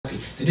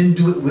didn't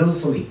do it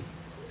willfully,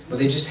 but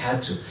they just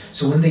had to.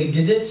 So when they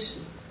did it,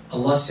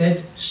 Allah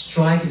said,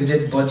 strike the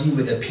dead body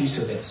with a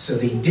piece of it. So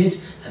they did,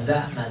 and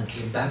that man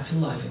came back to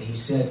life, and he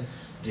said,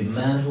 the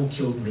man who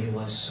killed me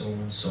was so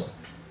and so.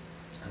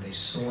 And they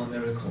saw a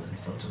miracle in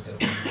front of their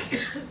own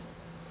eyes.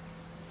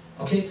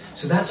 Okay,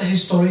 so that's a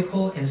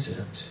historical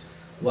incident.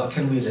 What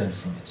can we learn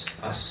from it,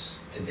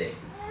 us, today?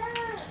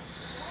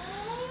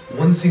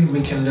 One thing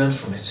we can learn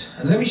from it.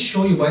 And let me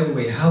show you, by the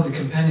way, how the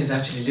companions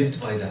actually lived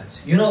by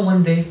that. You know,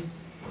 one day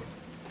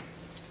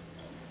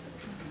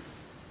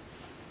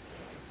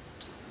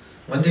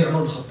Umar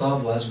ibn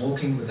Khattab was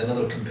walking with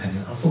another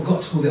companion. I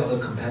forgot who the other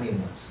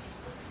companion was.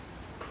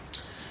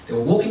 They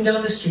were walking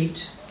down the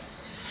street,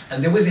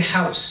 and there was a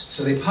house.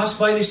 So they passed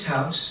by this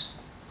house,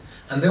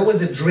 and there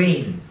was a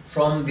drain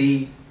from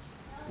the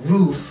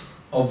roof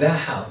of that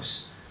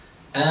house.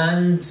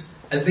 And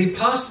as they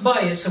passed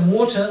by it, some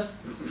water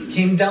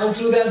came down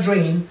through that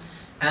drain,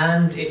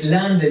 and it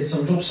landed,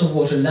 some drops of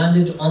water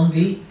landed on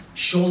the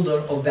shoulder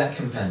of that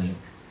companion.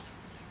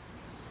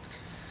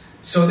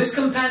 So this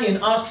companion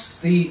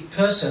asks the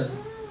person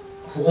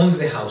who owns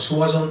the house, who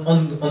was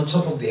on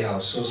top of the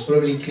house, who was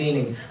probably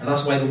cleaning, and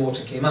that's why the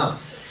water came out.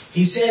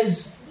 He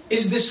says,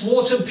 is this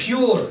water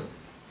pure?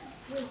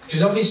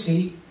 Because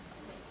obviously,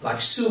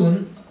 like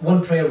soon,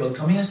 one prayer will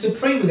come. He has to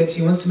pray with it.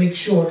 He wants to make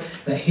sure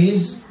that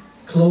his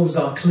clothes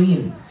are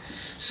clean.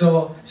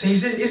 So he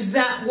says, is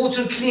that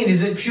water clean?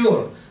 Is it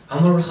pure?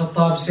 Umar ibn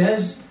Khattab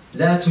says,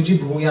 لا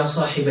تجبه يا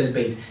صاحب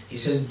البيت. He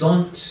says,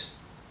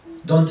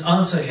 don't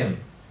answer him.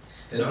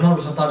 Then Umar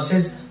ibn Khattab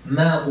says,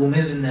 ما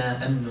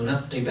أمرنا أن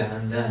ننقب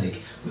عن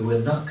ذلك. We were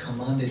not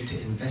commanded to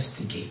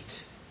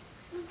investigate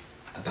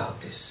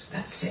about this.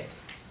 That's it.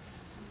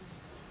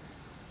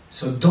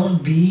 So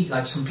don't be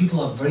like some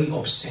people are very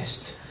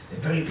obsessed.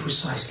 They're very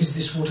precise. Is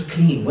this water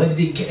clean? Where did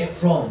they get it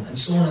from? And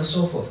so on and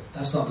so forth.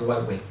 That's not the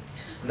right way.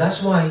 And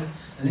that's why,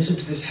 and listen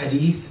to this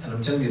hadith, and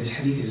I'm telling you, this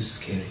hadith is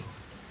scary.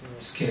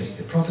 Scary.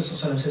 The Prophet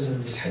ﷺ says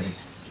in this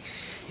hadith,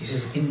 he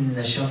says, إن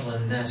شر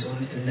الناس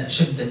إن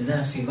أشد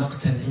الناس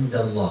مقتا عند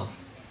الله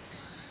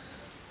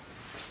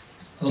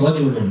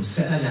رجل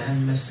سأل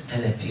عن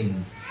مسألة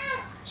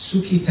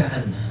سكت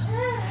عنها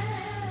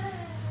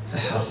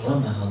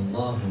فحرمها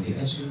الله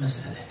لأجل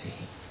مسألته.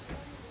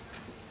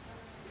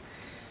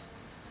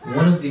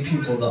 One of the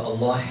people that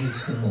Allah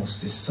hates the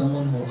most is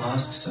someone who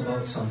asks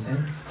about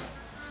something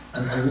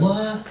and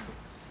Allah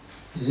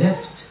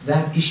left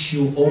that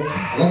issue open.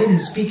 Allah didn't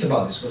speak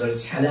about this, whether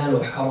it's halal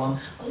or haram.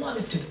 Allah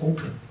left it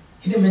open.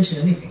 He didn't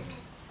mention anything.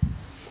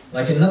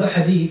 Like in another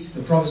hadith,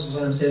 the Prophet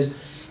ﷺ says,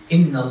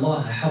 إِنَّ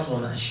اللَّهَ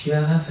حَرَّمَ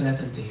أَشْيَاءَ فَلَا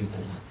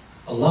تَنْتَهِكُمَا.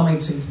 Allah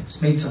made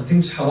some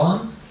things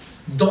haram,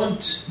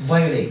 don't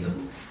violate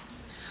them.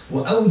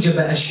 وَأَوْجَبَ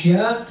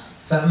أَشْيَاءَ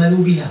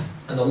فَأْمَلُوا بِهَا.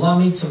 And Allah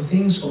made some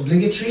things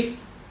obligatory,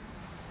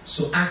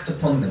 so act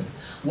upon them.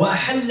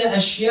 وَأَحَلَّ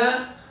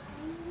أَشْيَاءَ.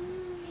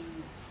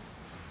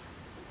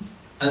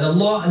 And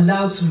Allah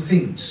allowed some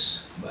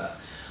things.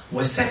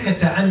 وَسَكَتَ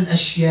عَنْ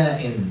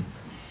أَشْيَاءٍ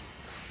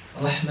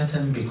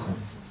رَحْمَةً بِكُمْ.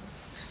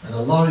 And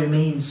Allah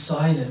remained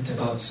silent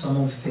about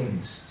some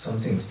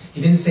things.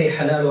 He didn't say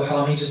halal or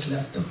haram, He just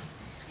left them.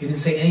 He didn't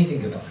say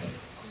anything about them.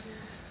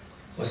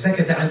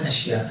 وَسَكَتَ عَنْ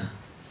أَشْيَاءٍ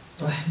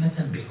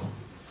رَحْمَةً بِكُمْ.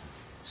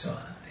 So,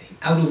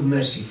 out of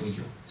mercy for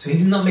you. So He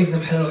did not make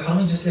them halal or haram,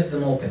 He just left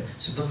them open.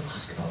 So don't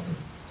ask about them.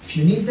 If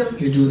you need them,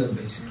 you do them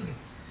basically.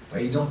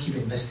 But you don't keep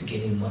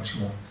investigating much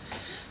more.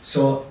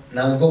 So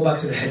now we'll go back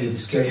to the hadith, the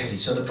scary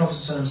hadith. So the Prophet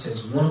ﷺ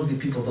says, one of the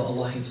people that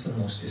Allah hates the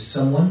most is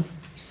someone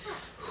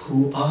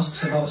who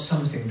asks about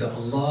something that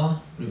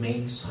Allah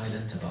remained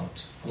silent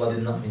about. Allah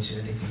did not mention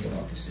anything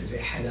about this. Is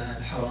it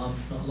halal, haram?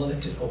 No, Allah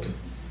left it open.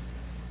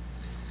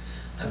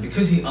 And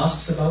because he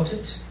asks about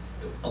it,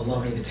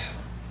 Allah made it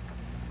haram.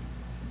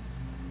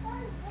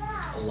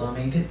 Allah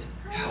made it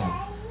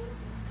haram.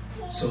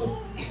 So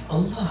if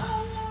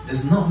Allah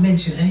does not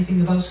mention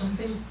anything about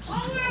something,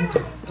 keep it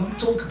open. Don't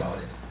talk about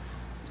it.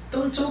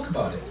 Don't talk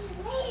about it.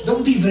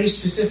 Don't be very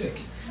specific.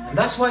 And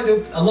that's why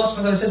Allah subhanahu wa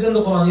ta'ala says in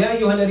the Quran, يَا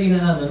أَيُّهَا الَّذِينَ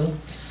آمَنُوا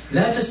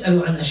لَا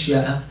تَسْأَلُوا عَنْ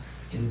أَشْيَاءَ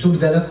إِن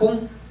تُبْدَ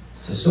لَكُمْ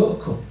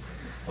تَسُؤْكُمْ.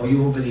 Or you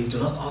who believe, do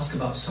not ask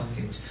about some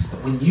things.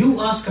 But when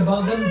you ask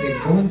about them, they're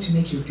going to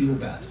make you feel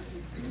bad.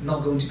 They're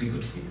not going to be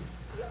good for you.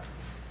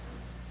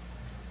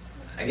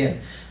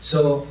 Again,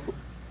 so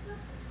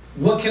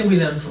what can we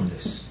learn from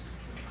this?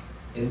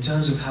 In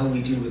terms of how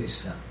we deal with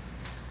Islam.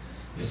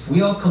 If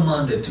we are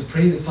commanded to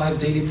pray the 5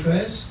 daily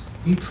prayers,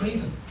 we pray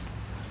them.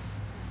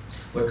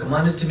 We're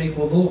commanded to make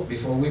wudu.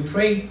 Before we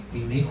pray,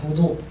 we make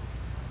wudu.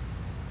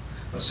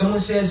 But someone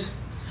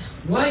says,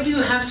 why do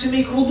you have to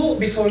make wudu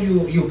before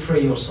you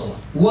pray your salah?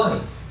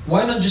 Why?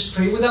 Why not just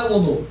pray without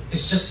wudu?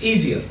 It's just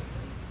easier.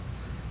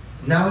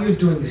 Now you're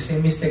doing the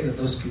same mistake that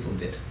those people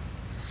did.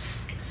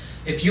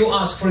 If you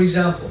ask, for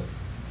example,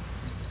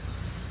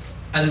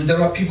 and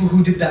there are people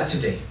who did that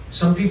today.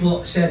 Some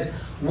people said,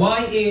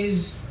 why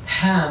is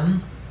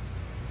ham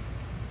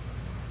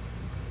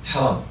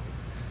haram?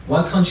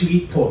 Why can't you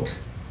eat pork?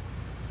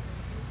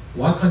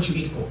 Why can't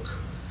you eat pork?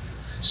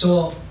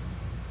 So,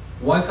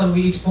 why can't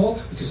we eat pork?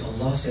 Because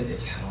Allah said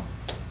it's haram.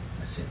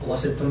 That's it. Allah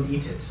said, don't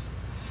eat it.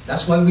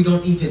 That's why we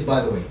don't eat it,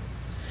 by the way.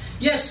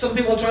 Yes, some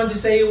people are trying to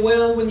say,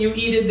 well, when you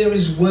eat it, there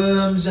is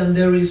worms and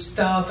there is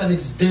stuff and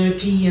it's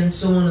dirty and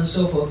so on and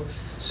so forth.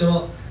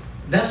 So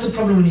that's the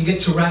problem when you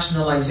get to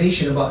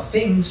rationalization about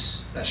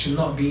things that should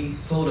not be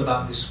thought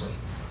about this way.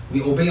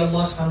 We obey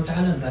Allah subhanahu wa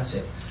ta'ala and that's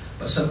it.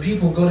 But some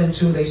people got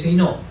into, they say,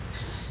 no,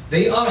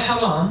 they are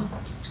haram.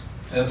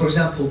 For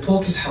example,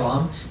 pork is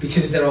haram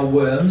because there are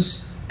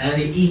worms and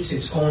it eats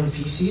its own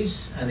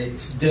feces and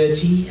it's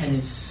dirty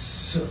and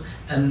so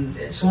on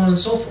and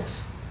so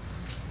forth.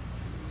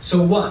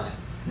 So what?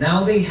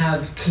 Now they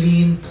have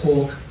clean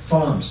pork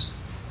farms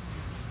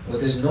where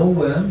there's no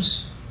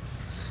worms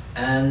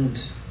and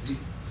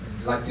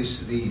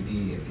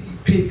the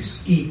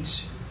pigs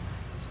eat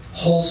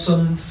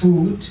wholesome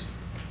food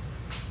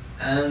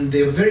and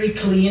they're very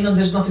clean and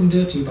there's nothing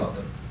dirty about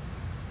them.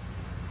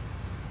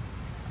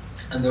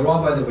 And there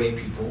are, by the way,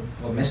 people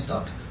who are messed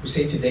up who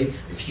say today,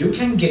 if you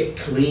can get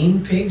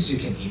clean pigs, you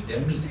can eat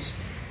their meat.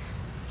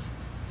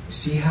 You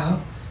see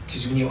how?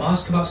 Because when you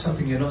ask about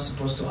something you're not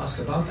supposed to ask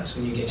about, that's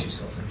when you get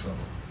yourself in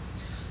trouble.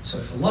 So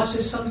if Allah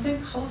says something,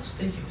 khalas,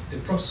 take it. The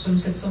Prophet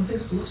said something,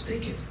 khalas,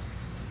 take it.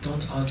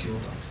 Don't argue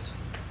about it.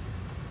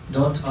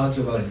 Don't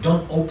argue about it.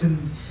 Don't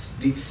open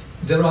the...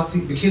 There are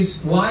things...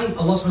 Because why?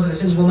 Allah subhanahu wa ta'ala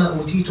says, وَمَا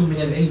أُوتِيتُم مِّنَ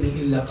الْعِلْمِ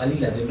إِلَّا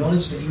قَلِيلًا. The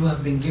knowledge that you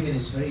have been given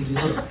is very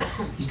little.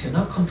 You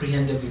cannot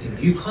comprehend everything.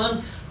 You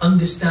can't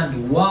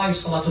understand why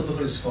Salatul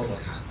Dhuhr is 4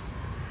 rak'ah.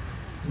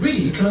 Really,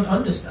 you cannot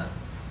understand.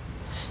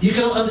 You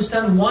cannot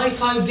understand why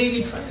 5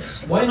 daily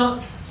prayers. Why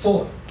not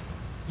 4?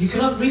 You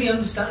cannot really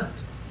understand.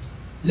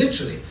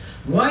 Literally.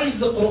 Why is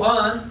the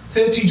Quran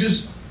 30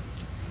 juz?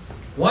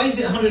 Why is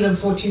it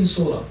 114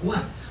 surah?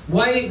 Why?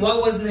 Why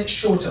wasn't it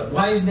shorter?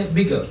 Why isn't it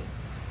bigger?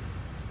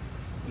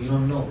 We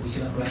don't know. We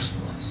cannot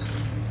rationalize.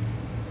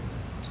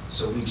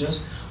 So we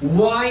just...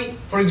 Why,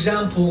 for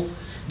example,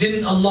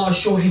 didn't Allah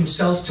show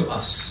Himself to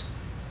us?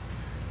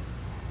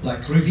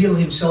 Like reveal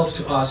Himself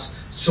to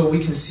us so we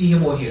can see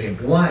Him or hear Him.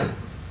 Why?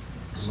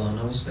 Allah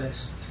knows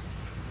best.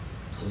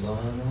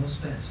 Allah knows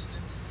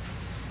best.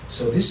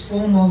 So this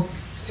form of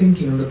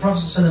thinking, and the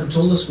Prophet ﷺ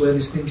told us where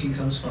this thinking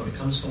comes from. It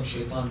comes from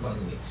shaitan, by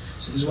the way.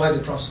 So this is why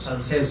the Prophet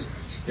ﷺ says,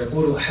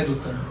 يَقُولُ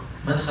أَحَدُكُمْ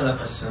مَنْ خَلَقَ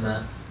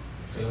السَّمَاءَ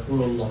فَيَقُولُ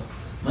اللَّهُ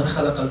مَنْ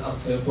خَلَقَ الْأَرْضَ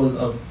فَيَقُولُ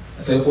الْأَرْض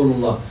فيقول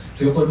الله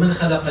فيقول من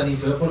خلقني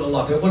فيقول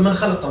الله فيقول من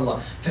خلق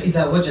الله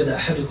فإذا وجد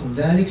أحدكم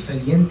ذلك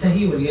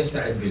فلينتهي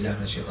وليستعذ بالله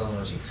من الشيطان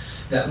الرجيم.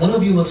 That one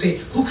of you will say,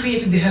 who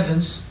created the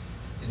heavens?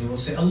 And he will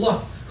say,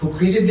 Allah. Who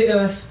created the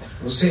earth?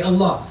 He will say,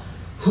 Allah.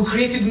 Who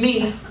created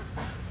me?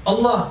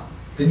 Allah.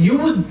 Then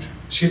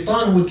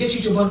shaitan would get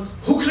you to one,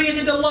 who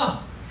created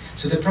Allah?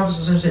 So the Prophet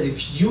said,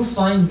 if you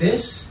find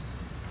this,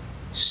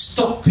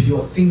 stop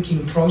your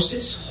thinking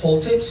process,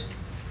 halt it,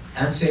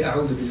 and say,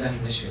 A'udhu billahi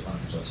minash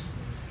shaitanir rajim.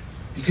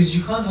 Because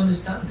you can't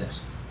understand that.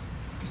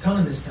 You can't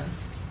understand.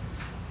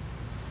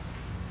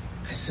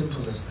 As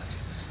simple as that.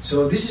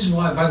 So this is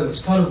why, by the way,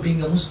 it's part of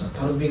being a Muslim.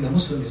 Part of being a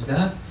Muslim is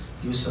that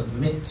you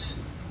submit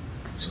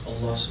to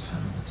Allah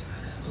subhanahu wa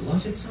ta'ala. If Allah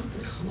said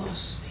something,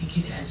 khalas, take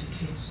it as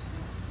it is.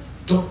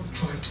 Don't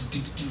try to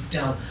dig deep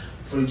down.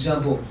 For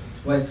example,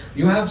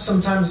 you have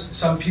sometimes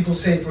some people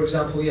say, for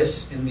example,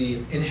 yes, in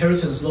the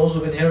inheritance, laws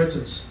of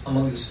inheritance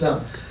among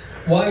Islam.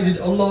 Why did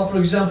Allah, for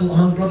example,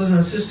 among brothers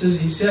and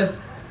sisters, He said,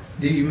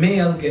 the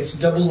male gets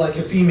double like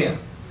a female.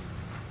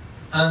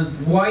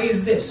 And why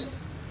is this?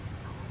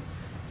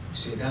 You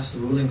say, that's the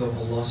ruling of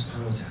Allah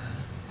subhanahu wa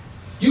ta'ala.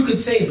 You could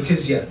say,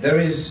 because there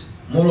is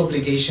more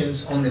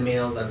obligations on the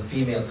male than the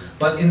female.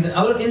 But in the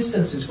other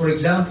instances, for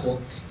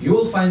example,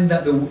 you'll find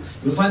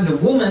the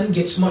woman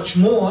gets much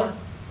more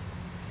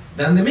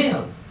than the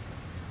male.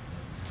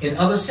 In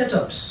other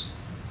setups,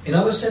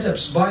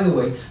 by the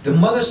way, the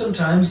mother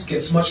sometimes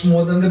gets much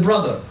more than the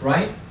brother,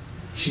 right?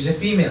 She's a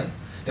female.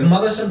 The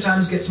mother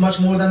sometimes gets much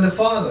more than the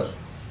father.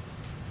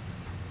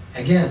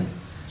 Again,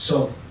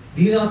 so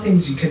these are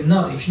things you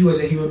cannot, if you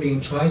as a human being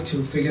try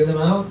to figure them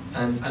out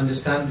and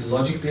understand the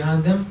logic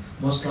behind them,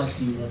 most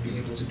likely you won't be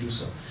able to do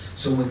so.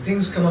 So when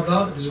things come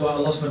about, this is why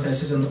Allah subhanahu wa ta'ala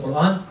says in the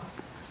Quran,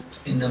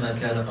 إِنَّمَا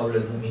كَانَ قَوْلَ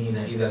الْمُؤْمِنِينَ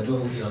إِذَا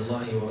دُعُوا إِلَى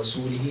اللَّهِ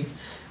وَرَسُولِهِ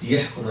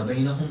لِيَحْكُمَ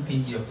بَيْنَهُمْ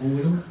إِنْ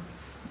يَقُولُوا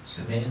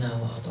سَمِعْنَا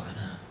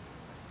وَأَطَعْنَا.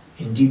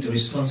 Indeed, the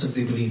response of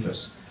the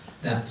believers,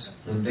 that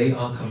when they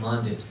are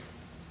commanded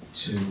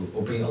to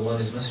obey Allah and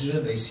His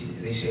Messenger, they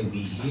say, we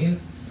hear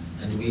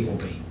and we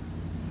obey.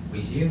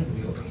 We hear and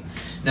we obey.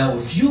 Now,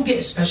 if you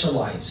get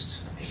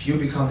specialized, if you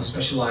become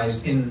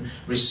specialized in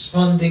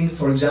responding,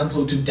 for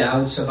example, to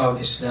doubts about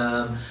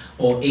Islam,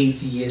 or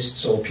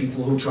atheists, or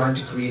people who are trying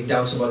to create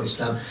doubts about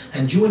Islam,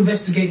 and you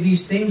investigate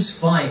these things,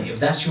 fine.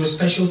 If that's your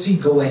specialty,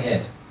 go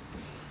ahead.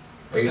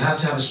 But you have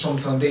to have a strong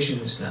foundation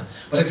in Islam.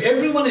 But if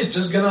everyone is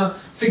just going to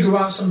figure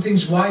out some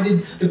things, why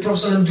did the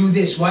Prophet ﷺ do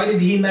this? Why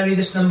did he marry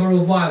this number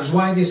of wives?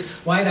 Why this?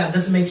 Why that?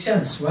 Doesn't make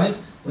sense, right?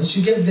 Once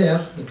you get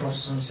there, the Prophet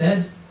ﷺ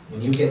said,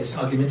 when you get this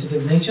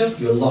argumentative nature,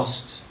 you're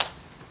lost.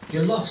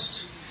 You're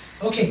lost.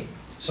 Okay,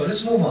 so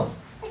let's move on.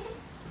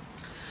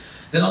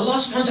 Then Allah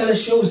subhanahu wa ta'ala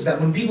shows that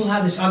when people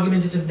have this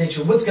argumentative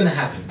nature, what's going to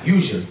happen?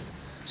 Usually,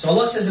 So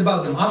Allah says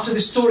about them, after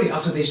this story,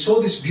 after they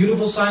saw this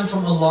beautiful sign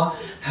from Allah,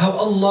 how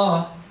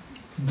Allah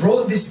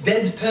brought this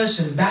dead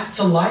person back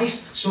to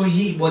life, so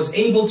he was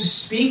able to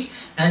speak,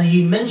 and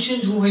he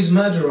mentioned who his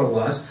murderer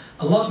was.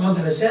 Allah subhanahu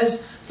wa ta'ala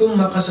says, ثُمَّ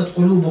قَسَتْ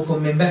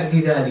قُلُوبُكُم مِّن بَعْدِ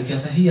ذَلِكَ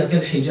فَهِيَ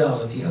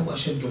كَالْحِجَارَةِ أَوْ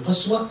أَشَدُّ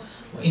قَسْوَةً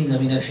وَإِنَّ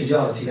مِنَ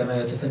الْحِجَارَةِ لَمَا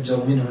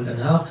يَتَفَجَّرُ مِنْهُ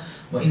الْأَنْهَارُ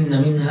وَإِنَّ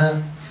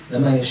مِنْهَا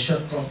لما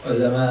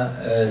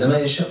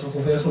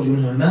يشقق فيخرج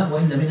منه الماء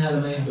وإن منها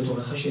لما يهبط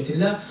من خشية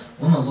الله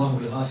وما الله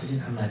بغافل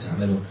عما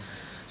تعملون.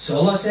 So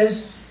Allah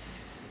says,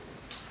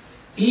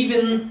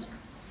 even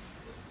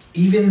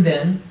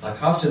then,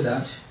 like after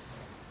that,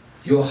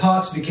 your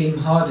hearts became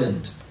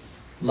hardened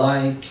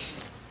like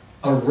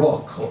a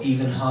rock, or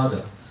even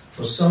harder.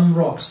 For some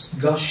rocks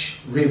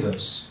gush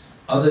rivers,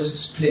 others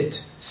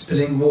split,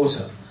 spilling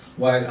water,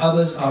 while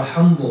others are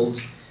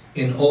humbled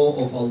in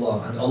awe of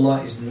Allah, and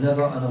Allah is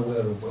never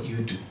unaware of what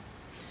you do.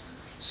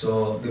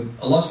 So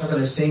Allah subhanahu wa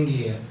ta'ala is saying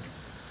here,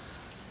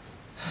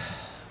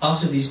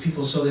 after these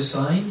people saw the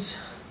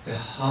signs, their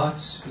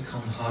hearts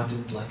become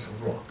hardened like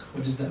a rock.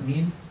 What does that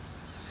mean?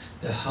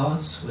 Their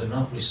hearts were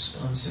not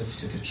responsive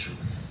to the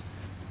truth.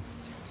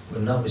 Were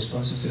not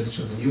responsive to the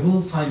truth. And you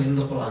will find in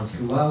the Quran,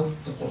 throughout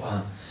the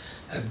Quran,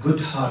 a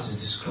good heart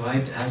is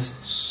described as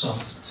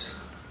soft.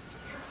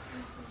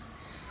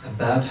 A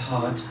bad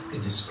heart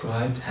is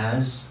described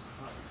as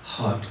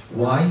hard.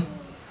 Why?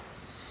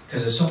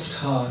 Because a soft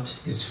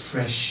heart is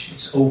fresh,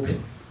 it's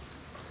open.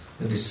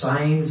 When the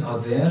signs are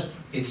there,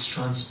 it's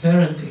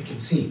transparent, it can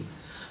see.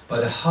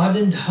 But a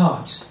hardened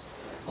heart,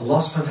 Allah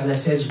subhanahu wa ta'ala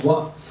says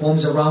what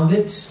forms around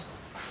it?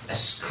 A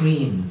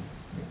screen,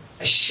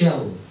 a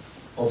shell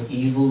of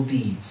evil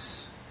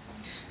deeds.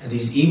 And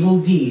these evil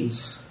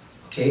deeds,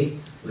 okay,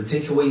 will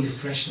take away the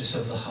freshness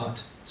of the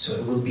heart. So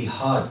it will be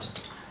hard.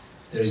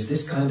 There is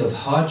this kind of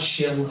hard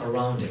shell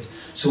around it.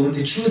 So when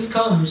the truth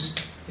comes,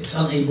 it's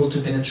unable to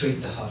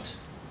penetrate the heart.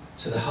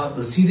 So the heart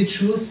will see the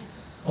truth,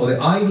 or the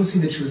eye will see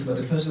the truth, but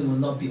the person will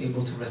not be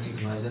able to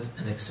recognize it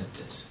and accept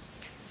it.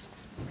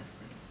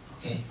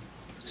 Okay?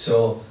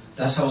 So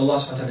that's how Allah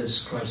subhanahu wa ta'ala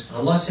describes it. And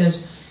Allah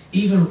says,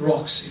 even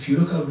rocks, if you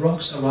look at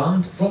rocks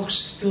around, rocks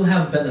still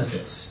have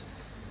benefits.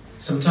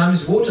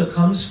 Sometimes water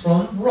comes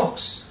from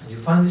rocks. And you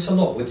find this a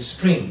lot with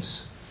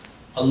springs.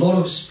 A lot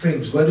of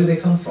springs, where do they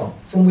come from?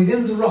 From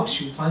within the rocks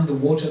you find the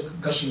water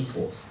gushing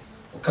forth,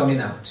 or coming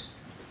out.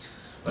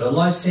 But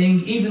Allah is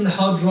saying even the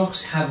hard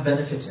rocks have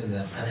benefits in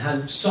them and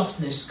have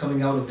softness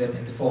coming out of them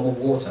in the form of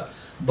water.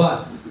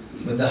 But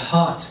when the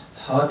heart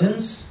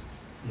hardens,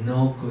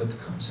 no good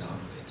comes out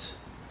of it.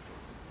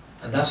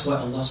 And that's why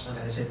Allah subhanahu wa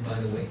ta'ala said, by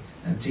the way,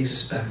 and takes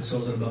us back to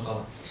Surah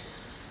Al-Baqarah.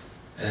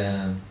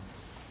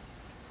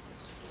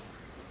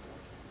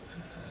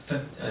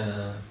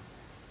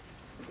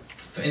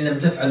 فإن لم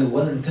تفعلوا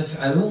ولن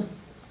تفعلوا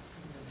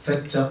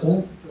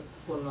فاتقوا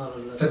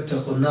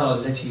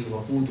النار التي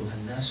وقودها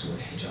الناس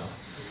والحجارة.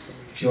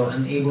 If you are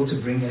unable to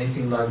bring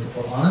anything like the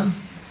Quran,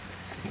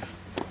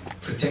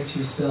 protect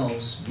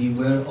yourselves,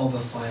 beware of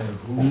a fire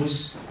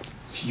whose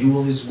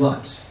fuel is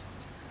what?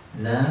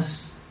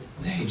 Nas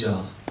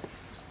al-hijara,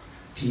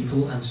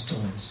 people and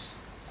stones.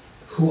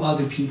 Who are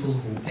the people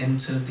who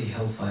enter the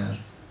hellfire?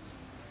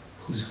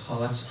 Whose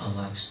hearts are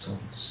like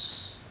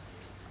stones.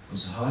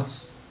 Whose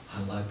hearts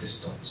are like the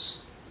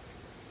stones.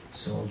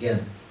 So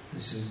again,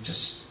 this is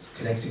just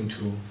connecting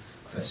two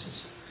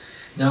verses.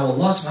 Now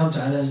Allah subhanahu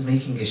wa ta'ala is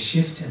making a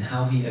shift in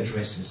how He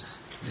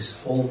addresses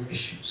this whole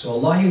issue. So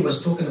Allah here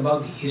was talking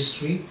about the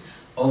history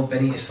of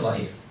Bani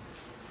Israel.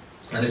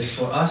 And it's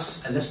for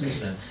us a lesson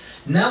to learn.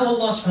 Now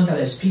Allah subhanahu wa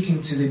ta'ala is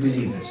speaking to the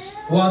believers.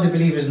 Who are the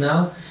believers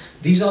now?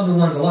 These are the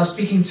ones, Allah is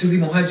speaking to the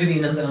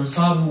Muhajirin and the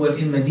Ansar who were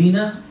in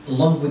Medina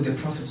along with the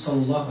Prophet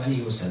sallallahu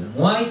alaihi wasallam.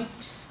 Why?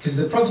 Because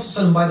the Prophet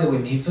ﷺ, by the way,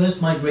 when he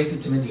first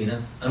migrated to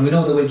Medina, and we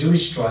know there were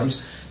Jewish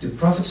tribes, the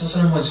Prophet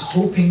ﷺ was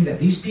hoping that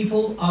these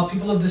people are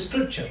people of the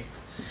scripture.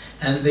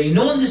 And they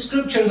know in the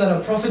scripture that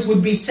a prophet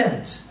would be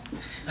sent.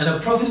 And a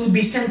prophet would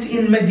be sent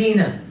in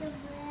Medina.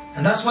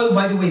 And that's why,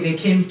 by the way, they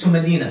came to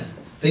Medina.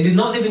 They did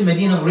not live in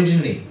Medina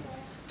originally.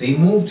 They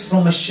moved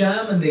from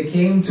Asham and they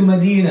came to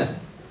Medina.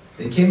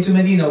 They came to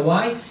Medina.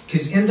 Why?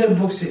 Because in their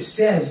books it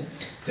says,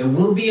 there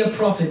will be a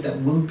prophet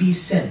that will be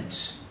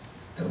sent.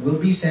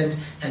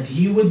 And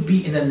he would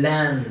be in a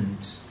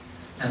land,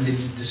 and the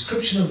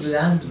description of the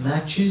land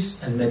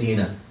matches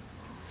Medina,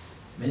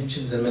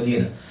 mentions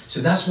Medina. So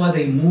that's why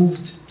they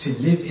moved to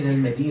live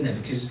in Medina,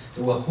 because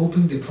they were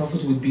hoping the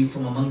Prophet would be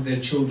from among their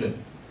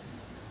children.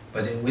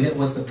 But when it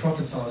was the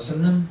Prophet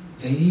ﷺ,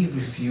 they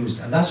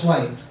refused. And that's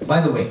why, by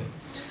the way,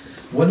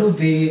 one of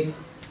the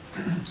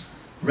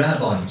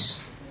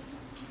rabbis,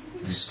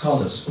 the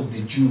scholars of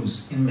the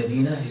Jews in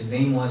Medina, his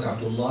name was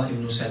Abdullah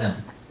ibn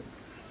Salam.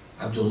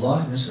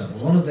 Abdullah ibn Salam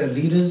was one of their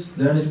leaders,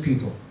 learned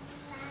people.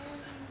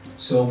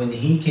 So when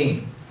he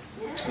came,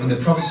 when the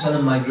Prophet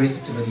ﷺ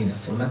migrated to Medina,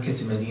 from Mecca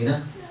to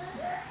Medina,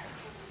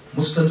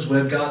 Muslims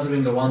were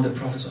gathering around the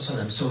Prophet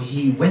ﷺ. So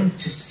he went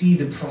to see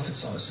the Prophet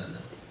ﷺ.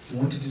 He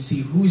wanted to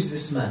see, who is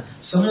this man?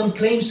 Someone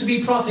claims to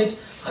be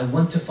Prophet, I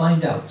want to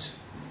find out.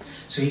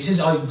 So he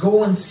says, I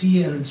go and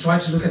see and try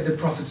to look at the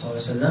Prophet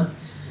ﷺ,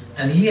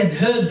 and he had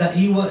heard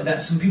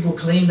that some people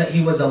claimed that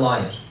he was a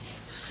liar.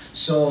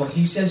 So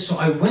he says, so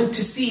I went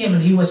to see him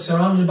and he was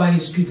surrounded by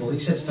his people. He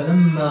said,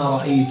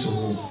 فَلَمَّا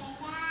رَأَيْتُهُ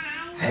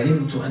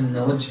عَلِمْتُ أَنَّ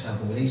وَجْهَهُ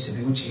لَيْسَ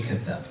بِوَجْهِ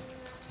كَذَّابٍ.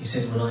 He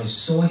said, when I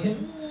saw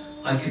him,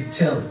 I could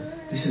tell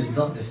this is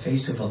not the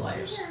face of a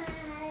liar.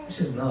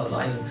 This is not a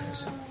lying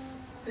person.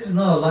 This is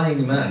not a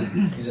lying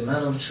man. He's a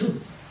man of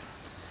truth.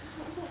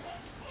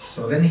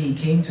 So then he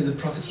came to the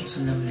Prophet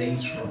ﷺ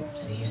later on,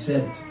 and he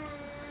said,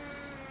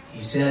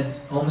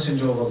 O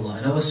Messenger of Allah,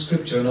 in our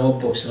scripture, in our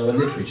books, in our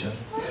literature,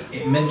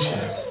 it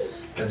mentions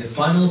that the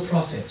final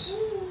Prophet,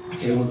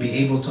 will be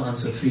able to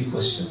answer 3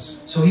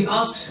 questions. So he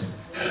asks him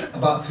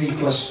about 3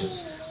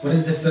 questions. What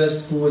is the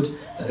first food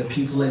that the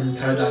people in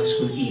paradise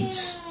will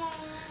eat?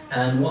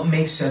 And what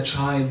makes a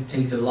child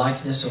take the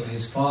likeness of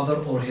his father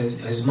or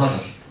his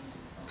mother?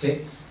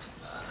 Okay?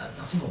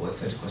 I forgot what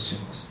the 3rd question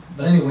was.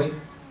 But anyway,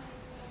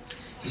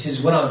 he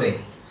says, what are they?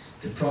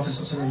 The Prophet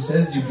ﷺ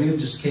says, Jibreel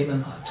just came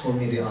and told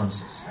me the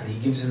answers. And he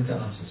gives him the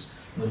answers.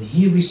 When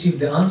he received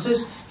the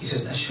answers, he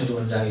says, Ashhadu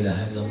an la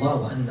ilaha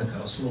illallah wa annaka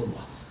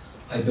Rasulullah.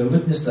 I bear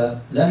witness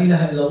that La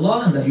ilaha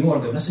illallah and that you are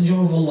the messenger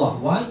of Allah.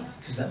 Why?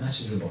 Because that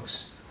matches the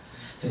box.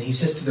 Then he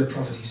says to the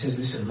Prophet, he says,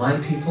 listen, my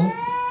people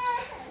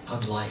are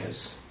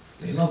liars.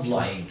 They love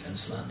lying and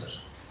slander.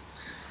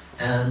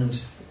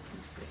 And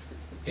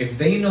if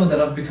they know that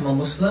I've become a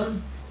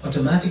Muslim,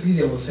 automatically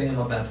they will say I'm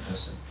a bad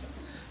person.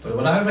 But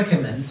what I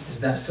recommend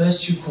is that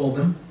first you call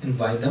them,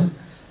 invite them,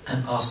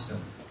 and ask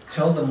them.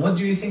 Tell them, what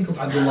do you think of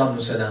Abdullah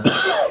ibn Salam?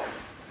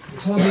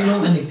 Before they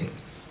know anything.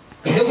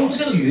 And they will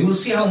tell you, you will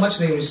see how much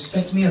they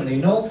respect me and they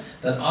know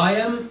that I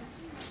am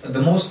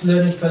the most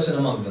learned person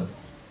among them.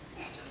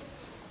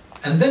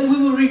 And then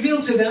we will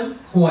reveal to them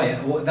who I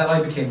am, that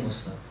I became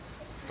Muslim.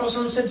 The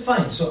Prophet said,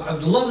 fine. So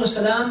Abdullah ibn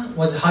Salam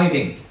was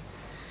hiding.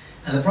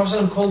 And the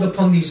Prophet called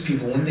upon these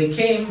people. When they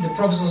came, the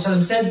Prophet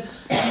said,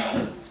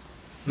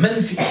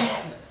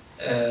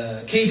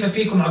 كيف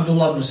فيكم عبد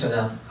الله بن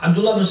سلام?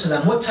 Abdullah ibn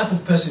Salam, what type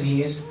of person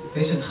he is?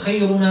 They said,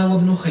 خيرنا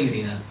وابن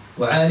خيرنا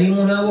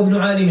وعالمنا وابن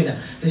عالمنا.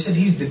 They said,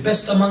 he's the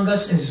best among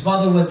us and his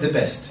father was the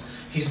best.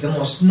 He's the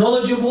most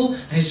knowledgeable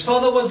and his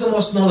father was the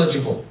most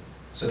knowledgeable.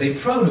 So they're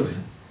proud of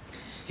him.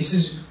 He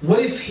says, what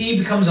if he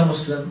becomes a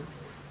Muslim?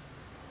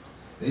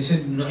 They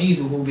said,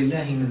 نعيذه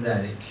بالله من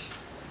ذلك.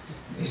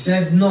 He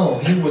said, no,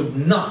 he would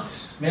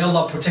not. May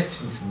Allah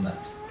protect him from that.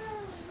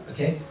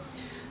 Okay?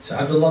 So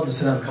Abdullah ibn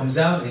Salam comes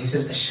out and he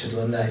says,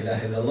 Ashhadu an la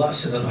ilaha illallah,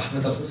 Ashhadu anna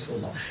Muhammadan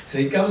Rasulullah. So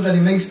he comes and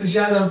he makes the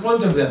shahada in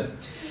front of them.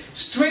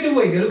 Straight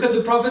away, they look at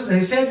the Prophet and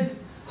they said,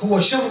 Huwa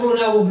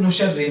sharruna wa ibn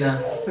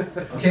sharrina.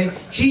 Okay?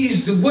 He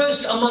is the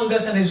worst among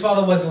us and his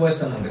father was the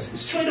worst among us.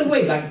 Straight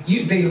away, like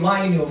they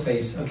lie in your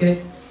face.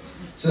 Okay?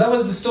 So that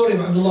was the story of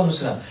Abdullah ibn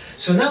Salam.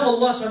 So now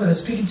Allah subhanahu wa ta'ala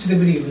is speaking to the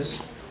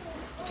believers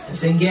and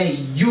saying, yeah,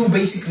 you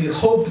basically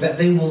hope that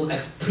they will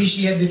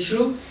appreciate the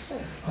truth.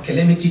 Okay,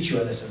 let me teach you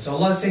a lesson. So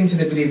Allah is saying to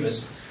the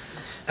believers,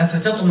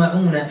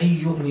 أفتطمعون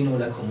أن يؤمنوا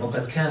لكم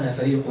وقد كان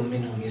فريق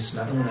منهم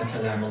يسمعون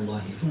كلام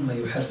الله ثم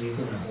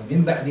يحرفونه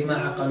من بعد ما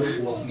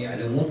عقلوه وهم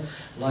يعلمون.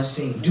 Allah is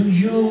saying, do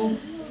you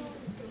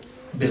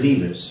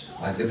believers,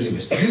 like the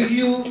believers, do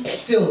you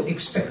still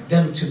expect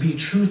them to be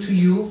true to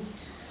you,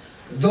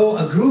 though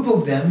a group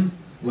of them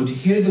would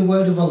hear the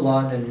word of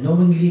Allah then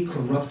knowingly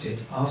corrupt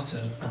it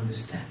after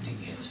understanding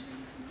it?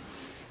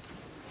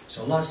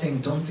 So Allah is saying,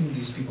 don't think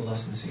these people are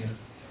sincere.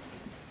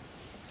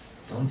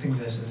 Don't think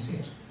they're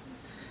sincere.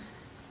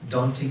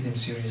 Don't take them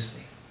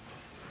seriously.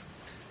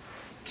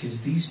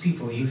 Because these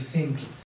people, you think